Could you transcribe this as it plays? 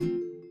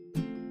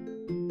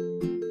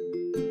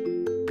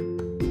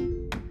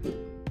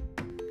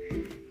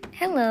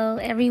Hello,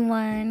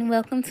 everyone.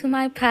 Welcome to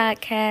my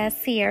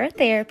podcast, Sierra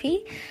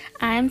Therapy.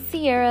 I'm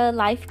Sierra,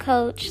 life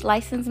coach,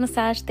 licensed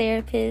massage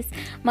therapist,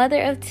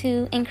 mother of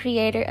two, and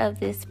creator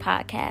of this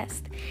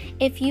podcast.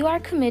 If you are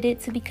committed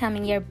to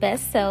becoming your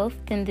best self,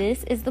 then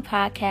this is the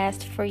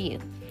podcast for you.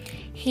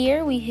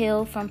 Here we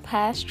heal from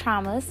past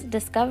traumas,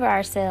 discover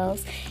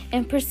ourselves,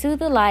 and pursue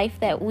the life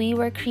that we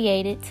were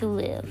created to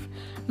live.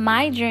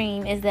 My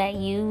dream is that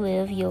you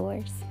live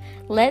yours.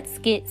 Let's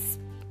get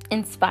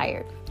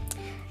inspired.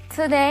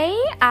 Today,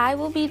 I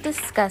will be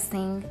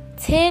discussing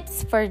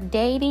tips for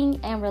dating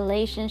and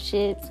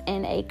relationships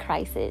in a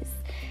crisis.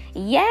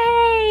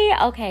 Yay!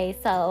 Okay,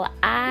 so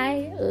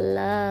I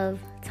love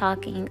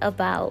talking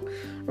about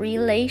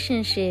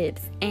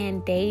relationships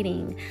and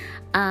dating.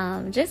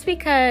 Just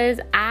because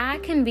I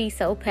can be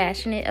so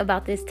passionate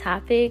about this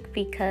topic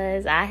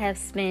because I have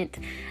spent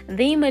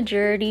the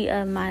majority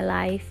of my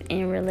life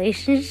in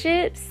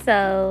relationships.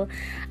 So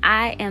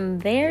I am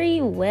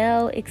very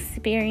well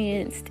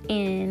experienced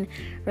in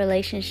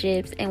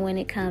relationships, and when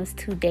it comes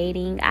to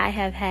dating, I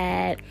have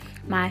had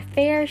my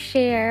fair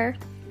share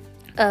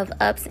of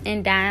ups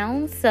and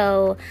downs.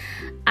 So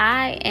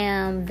I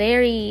am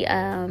very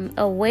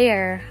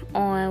aware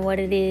on what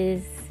it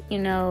is,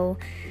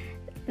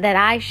 that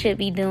I should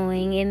be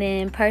doing. And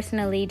then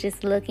personally,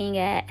 just looking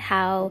at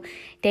how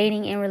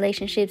dating and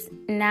relationships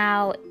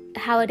now,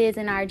 how it is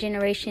in our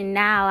generation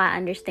now, I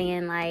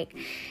understand,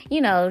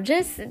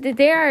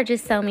 there are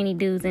just so many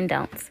do's and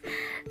don'ts.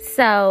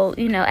 So,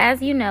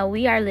 as you know,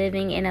 we are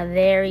living in a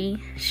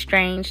very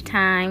strange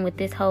time with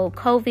this whole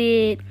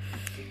COVID.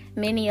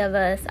 Many of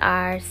us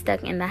are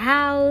stuck in the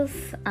house,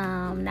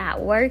 not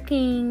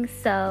working.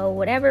 So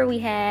whatever we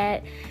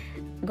had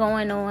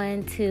going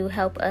on to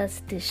help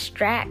us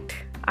distract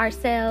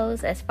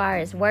ourselves as far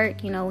as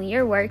work, when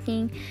you're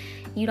working,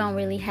 you don't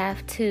really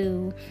have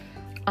to,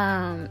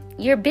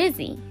 you're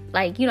busy.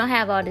 You don't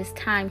have all this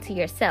time to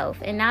yourself.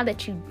 And now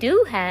that you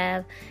do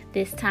have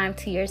this time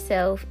to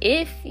yourself,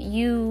 if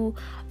you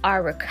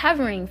are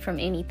recovering from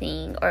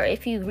anything, or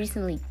if you've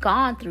recently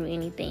gone through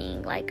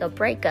anything like a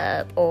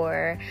breakup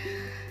or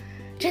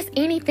just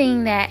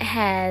anything that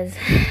has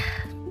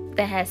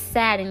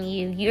saddened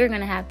you, you're going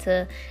to have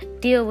to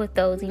deal with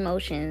those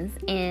emotions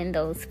and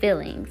those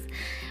feelings.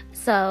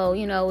 So,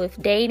 with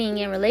dating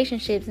and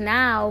relationships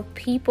now,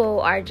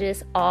 people are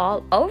just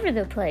all over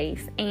the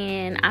place.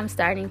 And I'm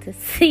starting to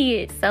see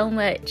it so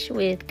much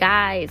with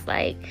guys.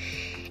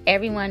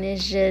 Everyone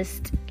is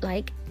just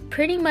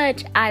pretty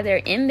much either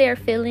in their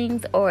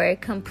feelings or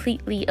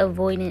completely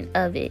avoidant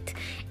of it.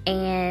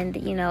 And,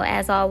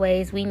 as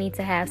always, we need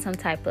to have some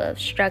type of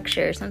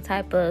structure, some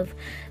type of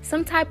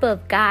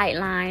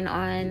guideline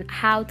on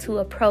how to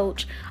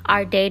approach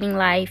our dating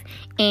life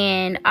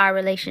and our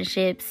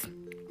relationships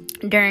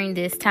during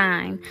this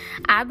time.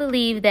 I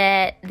believe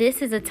that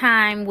this is a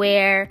time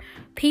where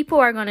people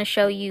are going to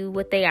show you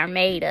what they are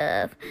made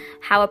of.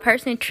 How a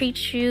person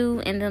treats you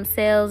and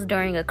themselves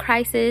during a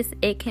crisis,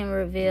 it can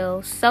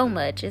reveal so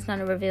much. It's going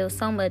to reveal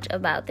so much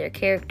about their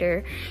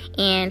character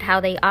and how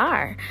they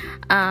are.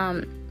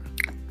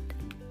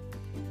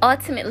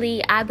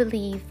 Ultimately, I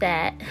believe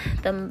that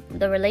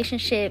the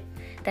relationship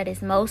that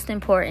is most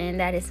important,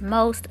 that is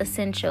most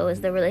essential,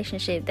 is the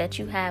relationship that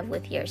you have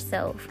with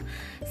yourself.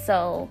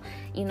 So,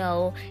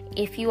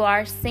 if you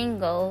are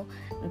single,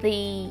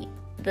 the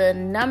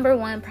number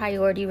one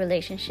priority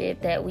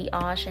relationship that we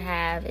all should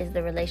have is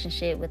the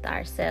relationship with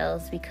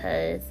ourselves,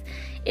 because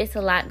it's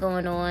a lot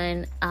going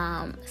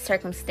on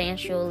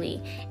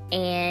circumstantially,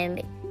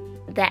 and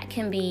that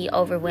can be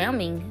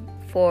overwhelming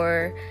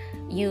for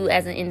you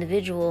as an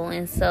individual.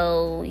 And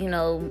so,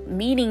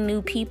 meeting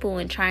new people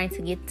and trying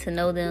to get to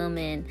know them,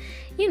 and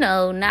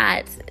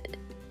not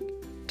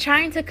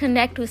trying to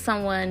connect with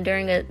someone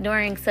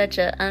during such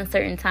an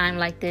uncertain time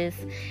like this,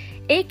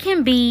 it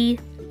can be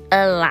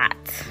a lot.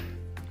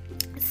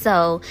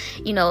 So,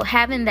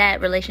 having that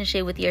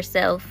relationship with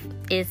yourself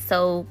is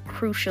so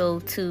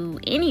crucial to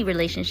any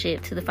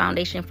relationship, to the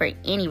foundation for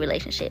any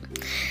relationship.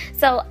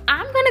 So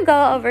I'm going to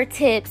go over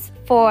tips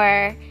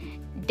for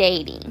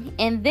dating,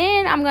 and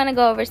then I'm going to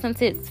go over some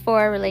tips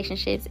for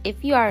relationships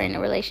if you are in a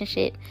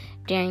relationship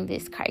during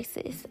this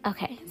crisis.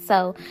 Okay,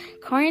 so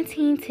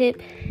quarantine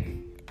tip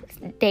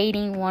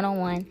dating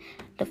 101.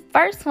 The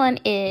first one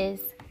is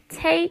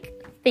take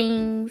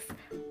things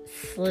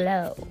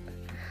slow.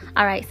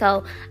 All right,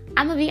 so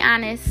I'm going to be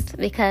honest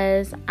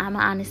because I'm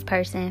an honest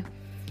person.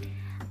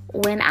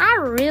 When I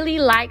really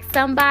like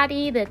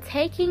somebody, the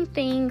taking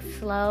things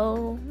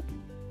slow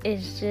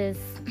is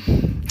just,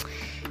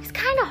 it's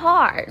kind of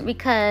hard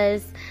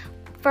because,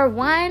 for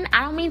one,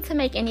 I don't mean to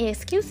make any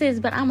excuses,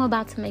 but I'm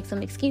about to make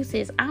some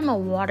excuses. I'm a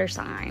water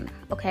sign,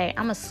 okay?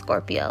 I'm a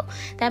Scorpio.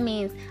 That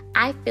means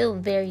I feel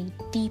very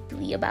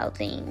deeply about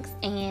things,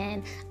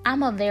 and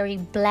I'm a very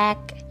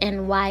black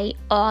and white,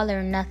 all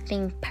or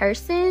nothing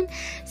person.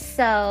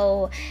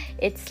 So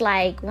it's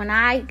like when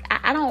I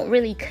don't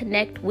really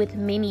connect with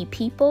many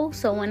people.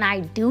 So when I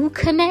do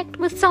connect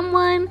with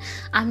someone,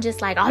 I'm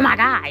just like, oh my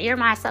God, you're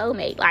my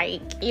soulmate.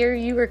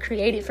 You were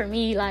created for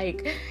me.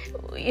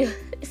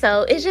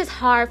 So it's just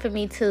hard for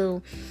me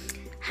to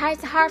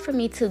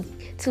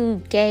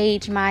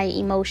gauge my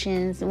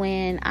emotions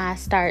when I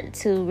start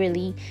to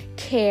really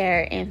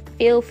care and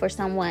feel for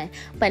someone.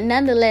 But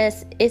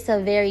nonetheless, it's a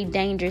very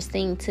dangerous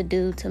thing to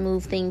do, to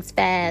move things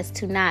fast,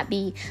 to not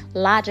be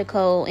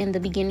logical in the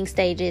beginning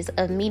stages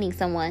of meeting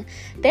someone.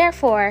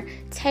 Therefore,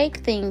 take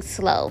things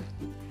slow.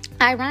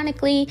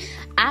 Ironically,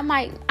 I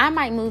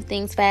might move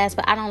things fast,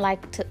 but I don't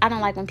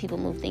like when people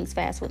move things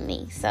fast with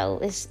me. So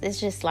it's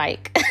just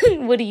like,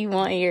 what do you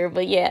want here?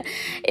 But yeah,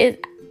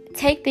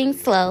 take things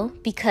slow,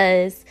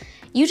 because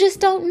you just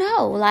don't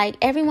know. Like,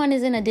 everyone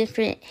is in a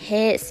different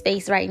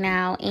headspace right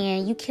now,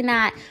 and you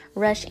cannot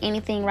rush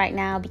anything right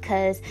now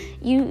because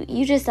you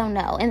just don't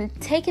know. And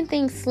taking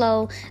things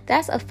slow,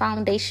 that's a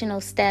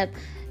foundational step,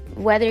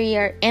 whether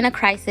you're in a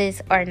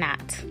crisis or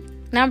not.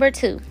 Number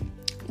 2,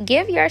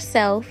 give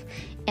yourself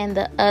and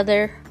the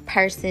other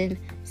person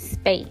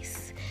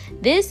space.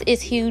 This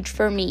is huge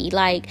for me.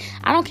 Like,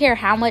 I don't care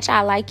how much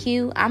I like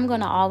you, I'm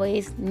gonna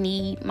always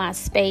need my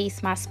space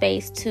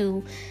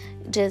to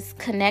just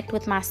connect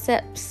with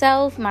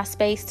myself, my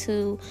space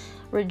to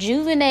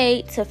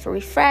rejuvenate, to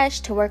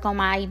refresh, to work on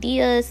my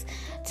ideas,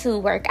 to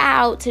work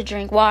out, to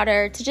drink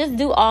water, to just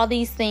do all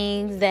these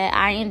things that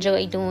I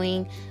enjoy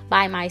doing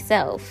by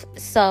myself.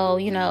 So,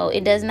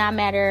 it does not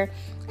matter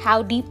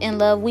how deep in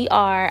love we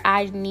are,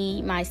 I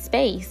need my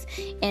space.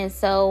 And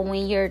so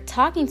when you're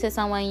talking to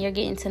someone, you're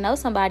getting to know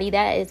somebody,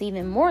 that is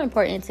even more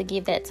important to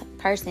give that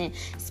person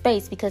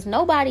space, because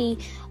nobody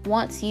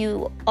wants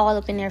you all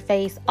up in their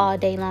face all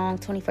day long,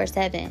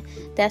 24/7.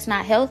 That's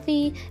not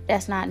healthy.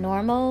 That's not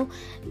normal.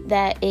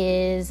 That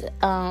is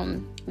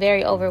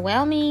very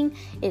overwhelming.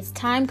 It's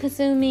time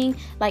consuming.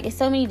 Like, it's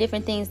so many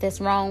different things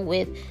that's wrong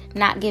with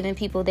not giving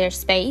people their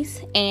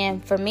space.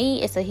 And for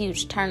me, it's a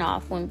huge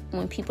turnoff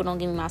when people don't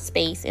give me my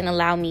space and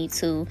allow me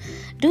to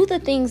do the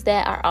things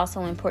that are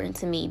also important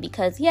to me.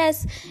 Because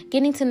yes,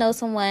 getting to know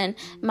someone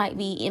might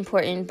be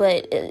important,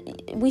 but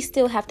we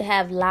still have to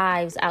have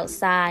lives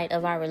outside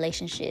of our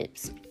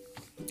relationships.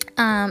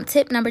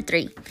 Tip number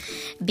 3,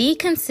 be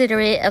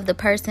considerate of the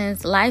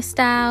person's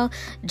lifestyle,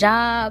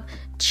 job,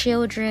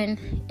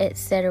 children,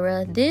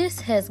 etc.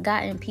 This has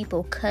gotten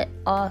people cut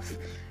off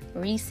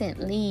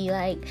recently.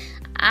 Like,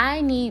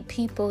 I need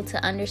people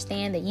to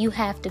understand that you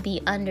have to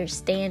be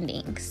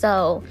understanding.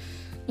 So,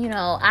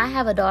 I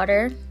have a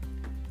daughter.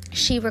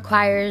 She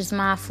requires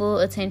my full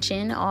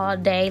attention all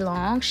day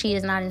long. She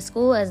is not in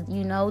school. As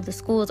you know, the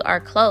schools are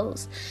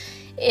closed.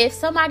 If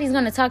somebody's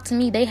going to talk to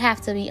me, they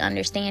have to be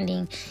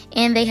understanding,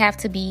 and they have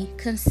to be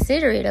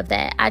considerate of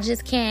that. I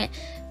just can't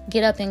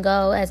get up and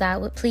go as I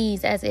would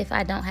please, as if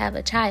I don't have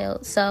a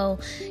child. So,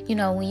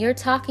 when you're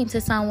talking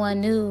to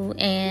someone new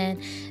and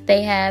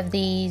they have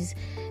these,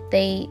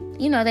 they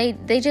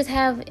just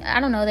have, I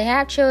don't know, they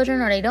have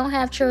children or they don't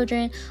have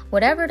children,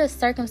 whatever the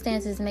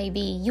circumstances may be,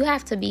 you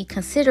have to be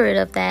considerate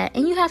of that,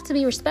 and you have to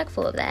be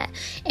respectful of that.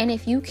 And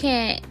if you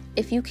can't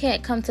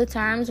come to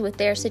terms with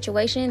their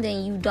situation,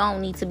 then you don't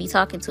need to be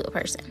talking to a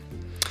person.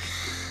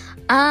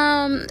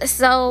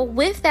 So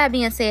with that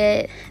being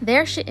said,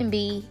 there shouldn't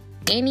be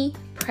any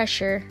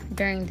pressure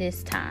during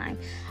this time.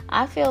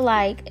 I feel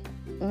like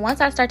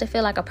once I start to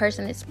feel like a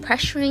person is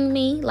pressuring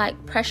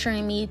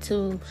me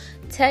to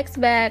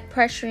text back,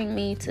 pressuring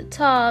me to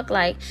talk,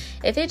 like,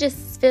 if it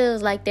just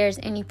feels like there's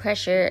any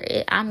pressure,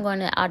 I'm going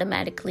to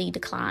automatically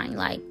decline.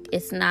 Like,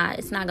 it's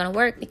not going to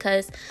work,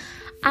 because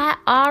I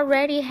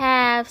already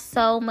have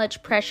so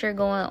much pressure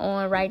going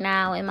on right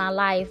now in my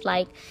life.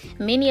 Like,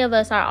 many of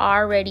us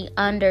are already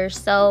under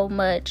so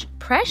much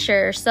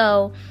pressure.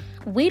 So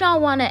we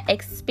don't want to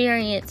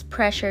experience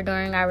pressure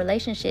during our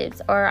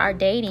relationships or our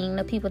dating,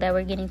 the people that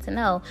we're getting to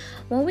know.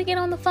 When we get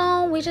on the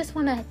phone, we just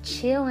want to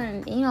chill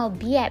and,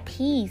 be at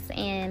peace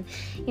and,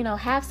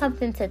 have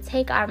something to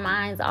take our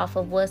minds off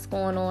of what's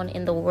going on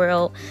in the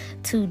world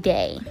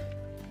today.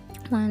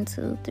 1,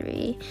 2,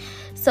 3.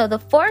 So the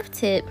 4th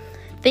tip,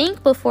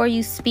 think before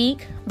you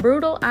speak.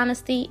 Brutal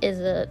honesty is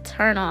a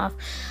turnoff.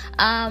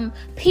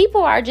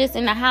 People are just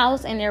in the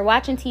house and they're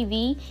watching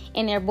TV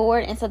and they're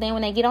bored, and so then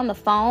when they get on the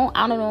phone,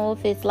 I don't know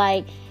if it's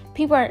like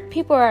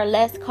people are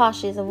less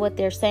cautious of what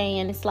they're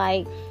saying. It's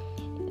like,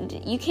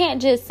 you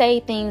can't just say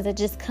things that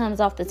just comes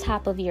off the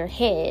top of your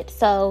head.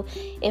 So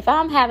if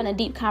I'm having a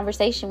deep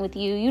conversation with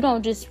you, you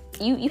don't just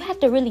you have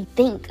to really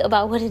think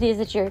about what it is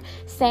that you're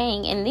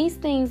saying. And these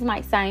things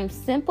might sound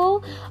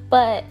simple,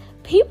 but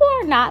people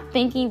are not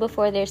thinking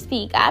before they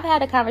speak. I've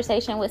had a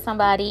conversation with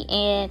somebody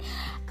and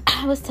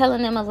I was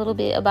telling them a little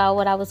bit about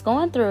what I was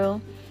going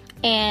through,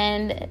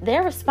 and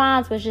their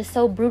response was just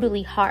so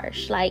brutally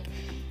harsh. Like,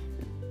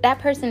 that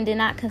person did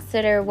not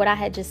consider what I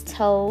had just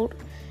told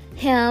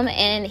him,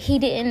 and he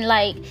didn't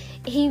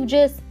he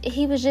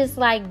was just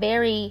like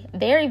very,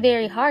 very,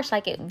 very harsh,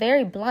 like, it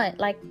very blunt.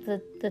 Like,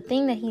 the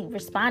thing that he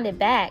responded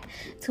back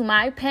to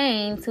my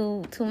pain,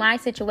 to my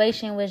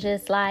situation, was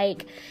just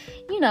like,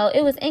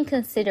 it was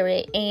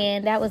inconsiderate,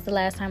 and that was the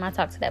last time I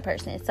talked to that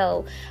person.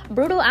 So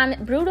brutal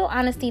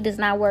honesty does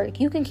not work.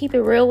 You can keep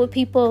it real with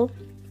people.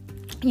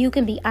 You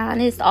can be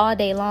honest all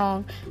day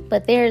long,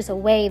 but there's a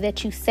way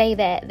that you say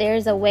that.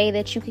 There's a way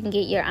that you can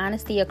get your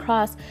honesty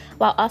across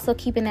while also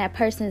keeping that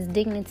person's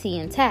dignity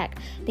intact.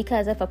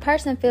 Because if a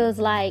person feels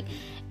like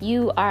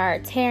you are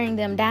tearing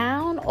them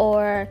down,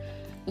 or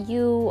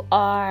you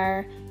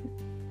are,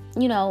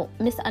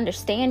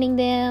 misunderstanding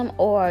them,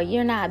 or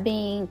you're not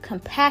being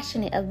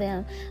compassionate of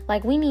them,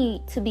 like, we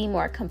need to be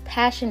more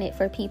compassionate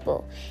for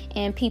people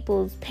and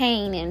people's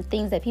pain and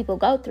things that people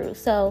go through.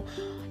 So,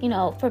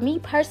 for me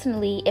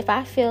personally, if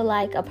I feel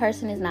like a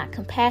person is not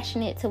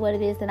compassionate to what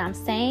it is that I'm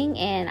saying,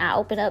 and I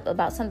open up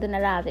about something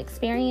that I've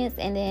experienced,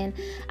 and then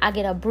I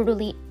get a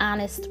brutally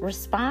honest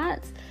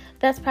response,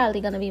 that's probably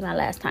going to be my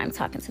last time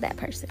talking to that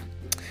person.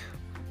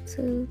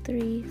 2,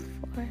 3,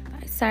 4,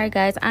 5. Sorry,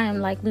 guys, I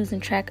am losing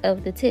track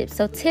of the tips.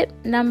 So tip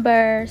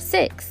number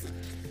 6,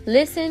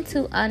 listen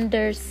to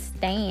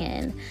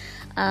understand.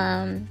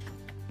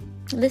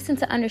 Listen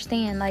to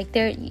understand.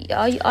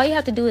 All you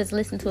have to do is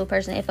listen to a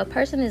person. If a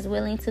person is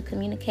willing to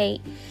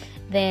communicate,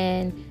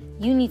 then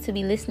you need to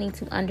be listening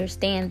to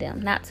understand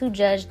them, not to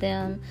judge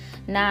them,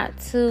 not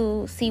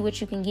to see what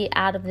you can get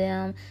out of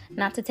them,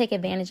 not to take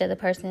advantage of the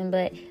person,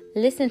 but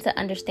listen to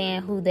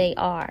understand who they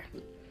are.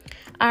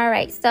 All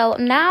right, so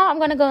now I'm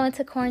going to go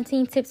into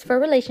quarantine tips for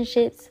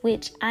relationships,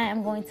 which I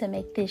am going to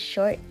make this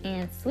short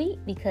and sweet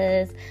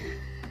because,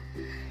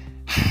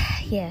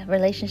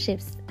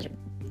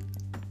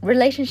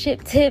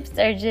 relationship tips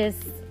are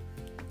just,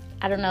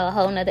 a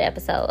whole nother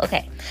episode.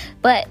 Okay,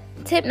 but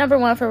tip number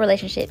 1 for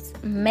relationships,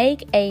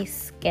 make a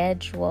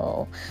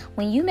schedule.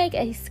 When you make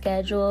a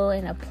schedule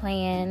and a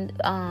plan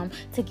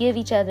to give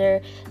each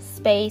other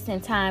space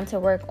and time to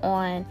work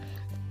on,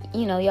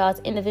 y'all's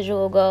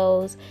individual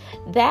goals,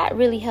 that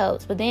really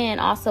helps. But then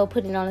also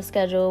put it on a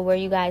schedule where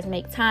you guys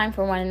make time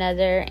for one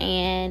another,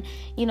 and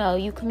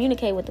you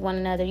communicate with one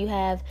another. You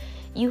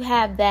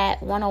have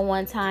that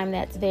one-on-one time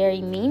that's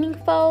very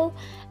meaningful.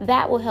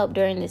 That will help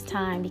during this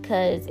time,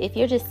 because if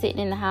you're just sitting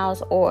in the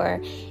house,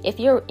 or if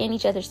you're in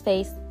each other's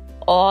face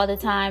all the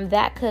time,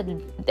 that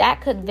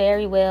could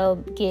very well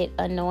get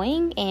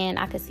annoying, and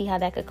I could see how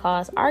that could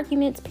cause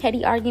arguments,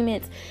 petty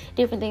arguments,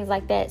 different things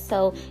like that.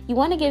 So you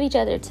want to give each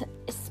other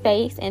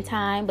space and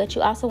time, but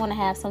you also want to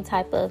have some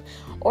type of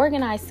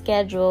organized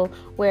schedule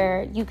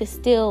where you could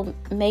still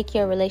make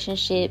your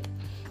relationship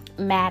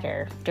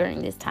matter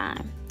during this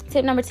time.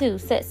 Tip number 2,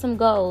 set some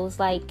goals.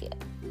 All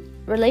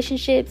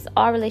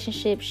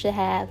relationships should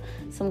have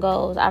some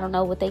goals. I don't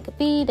know what they could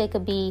be. They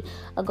could be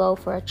a goal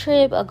for a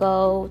trip, a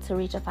goal to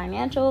reach a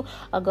financial,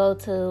 a goal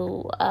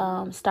to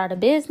start a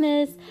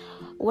business,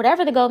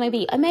 whatever the goal may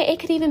be. It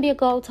could even be a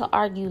goal to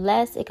argue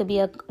less. It could be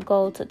a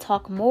goal to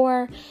talk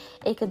more.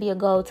 It could be a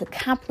goal to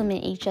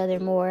compliment each other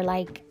more.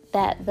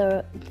 That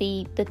the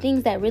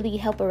things that really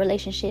help a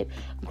relationship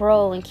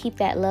grow and keep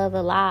that love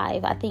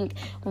alive. I think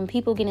when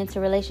people get into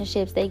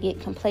relationships, they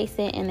get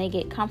complacent and they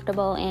get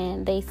comfortable,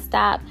 and they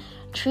stop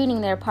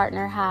treating their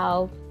partner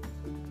how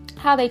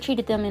they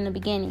treated them in the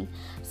beginning.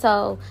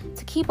 So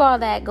to keep all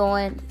that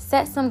going,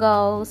 set some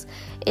goals.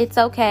 It's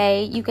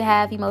okay. You can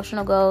have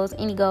emotional goals,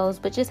 any goals,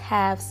 but just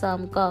have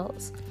some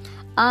goals.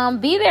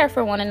 Be there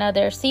for one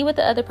another. See what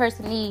the other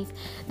person needs.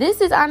 This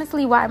is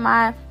honestly why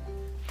my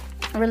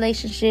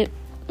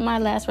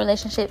last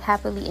relationship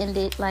happily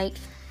ended.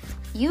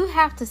 You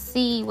have to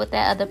see what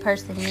that other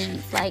person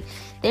needs.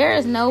 There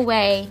is no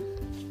way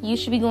you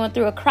should be going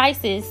through a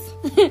crisis.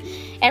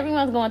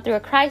 Everyone's going through a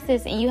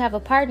crisis, and you have a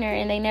partner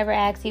and they never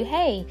ask you,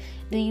 hey,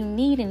 do you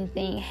need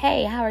anything?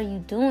 Hey, how are you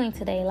doing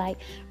today?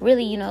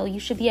 Really, you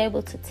should be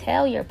able to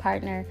tell your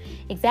partner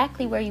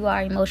exactly where you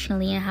are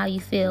emotionally and how you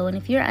feel. And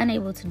if you're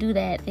unable to do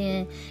that,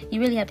 then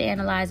you really have to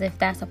analyze if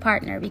that's a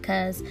partner,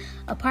 because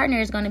a partner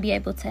is going to be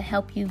able to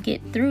help you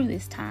get through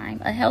this time.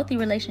 A healthy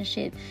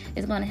relationship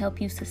is going to help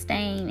you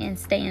sustain and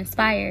stay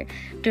inspired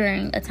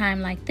during a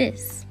time like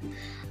this.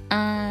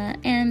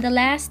 And the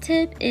last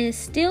tip is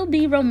still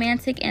be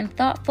romantic and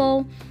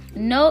thoughtful.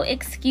 No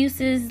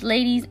excuses,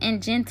 ladies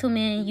and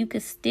gentlemen. You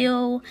could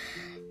still,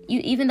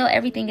 even though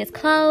everything is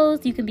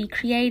closed, you can be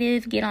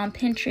creative. Get on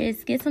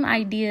Pinterest, get some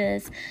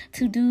ideas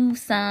to do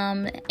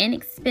some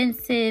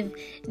inexpensive,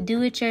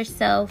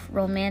 do-it-yourself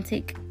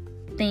romantic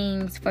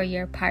things for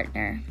your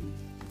partner.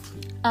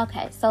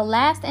 Okay, so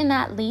last but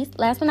not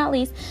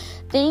least,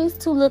 things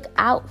to look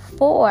out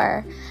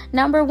for.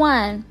 Number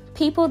 1,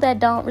 people that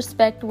don't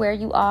respect where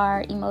you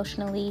are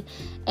emotionally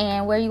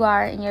and where you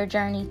are in your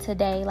journey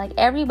today.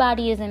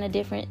 Everybody is in a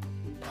different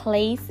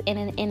place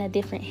and in a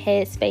different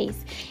headspace.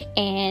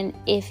 And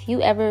if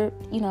you ever,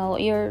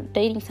 you're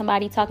dating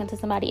somebody, talking to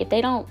somebody, if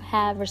they don't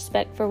have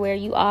respect for where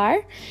you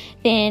are,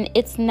 then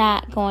it's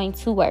not going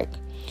to work.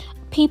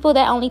 People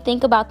that only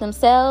think about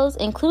themselves,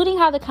 including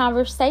how the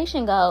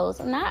conversation goes.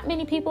 Not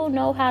many people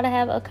know how to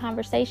have a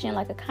conversation.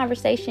 A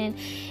conversation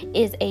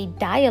is a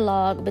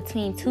dialogue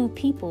between two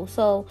people.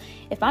 So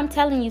if I'm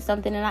telling you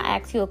something and I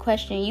ask you a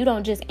question, you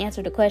don't just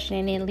answer the question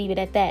and then leave it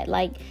at that.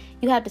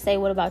 You have to say,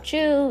 what about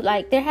you?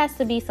 There has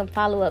to be some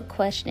follow-up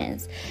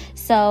questions.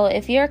 So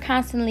if you're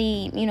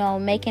constantly,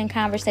 making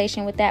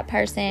conversation with that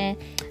person,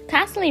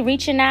 constantly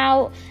reaching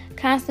out,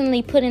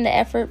 constantly put in the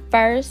effort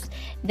first,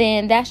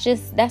 then that's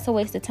a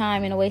waste of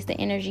time and a waste of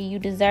energy. You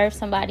deserve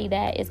somebody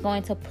that is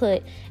going to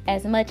put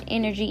as much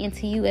energy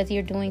into you as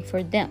you're doing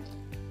for them.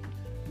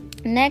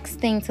 Next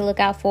thing to look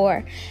out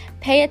for,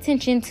 pay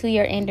attention to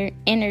your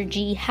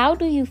energy. How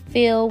do you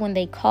feel when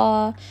they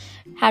call?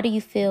 How do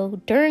you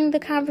feel during the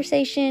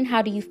conversation?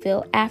 How do you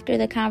feel after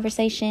the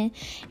conversation?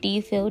 Do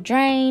you feel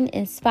drained,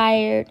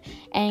 inspired,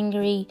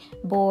 angry,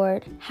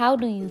 bored? How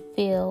do you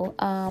feel?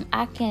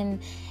 I can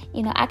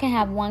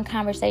have one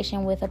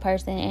conversation with a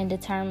person and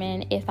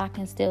determine if I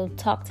can still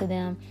talk to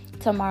them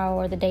tomorrow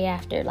or the day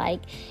after.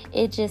 Like,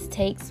 it just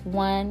takes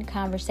one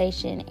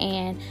conversation,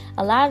 and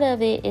a lot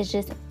of it is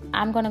just,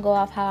 I'm going to go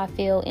off how I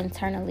feel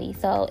internally.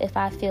 So if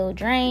I feel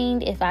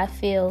drained, if I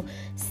feel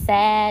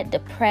sad,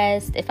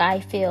 depressed, if I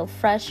feel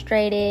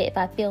frustrated, if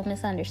I feel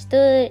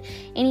misunderstood,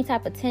 any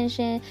type of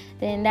tension,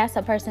 then that's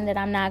a person that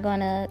I'm not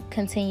going to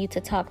continue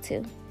to talk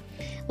to.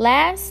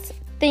 Last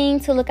thing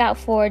to look out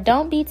for,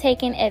 don't be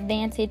taken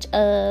advantage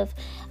of.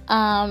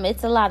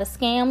 It's a lot of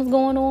scams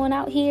going on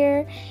out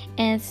here,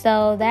 and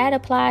so that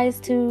applies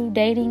to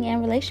dating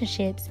and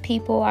relationships.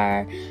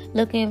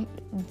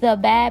 The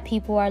bad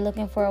people are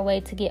looking for a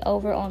way to get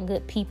over on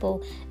good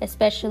people,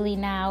 especially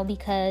now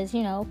because,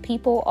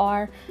 people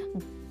are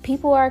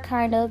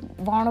kind of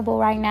vulnerable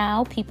right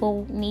now.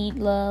 People need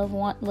love,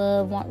 want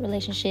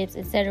relationships,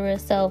 etc.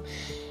 So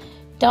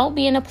don't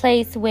be in a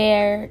place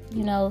where,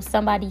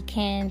 somebody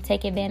can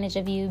take advantage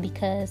of you,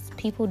 because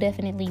people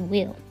definitely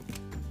will.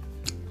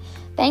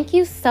 Thank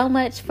you so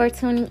much for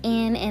tuning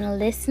in and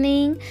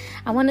listening.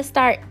 I want to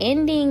start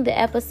ending the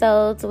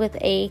episodes with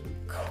a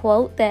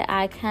quote that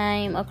I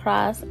came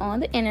across on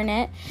the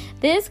internet.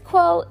 This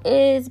quote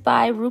is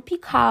by Rupi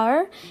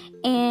Kaur,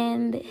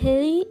 and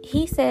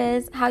he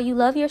says, "How you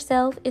love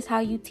yourself is how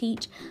you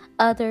teach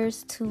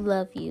others to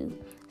love you."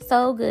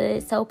 So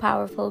good, so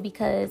powerful,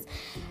 because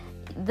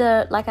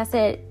like I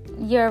said,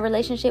 your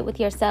relationship with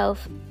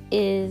yourself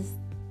is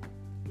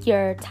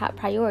your top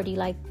priority.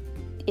 Like,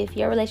 if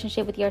your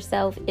relationship with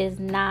yourself is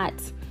not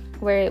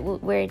where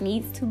it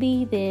needs to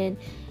be, then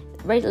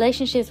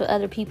relationships with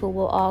other people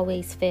will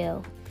always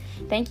fail.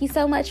 Thank you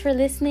so much for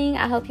listening.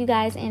 I hope you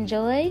guys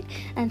enjoyed.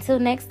 Until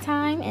next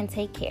time, and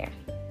take care.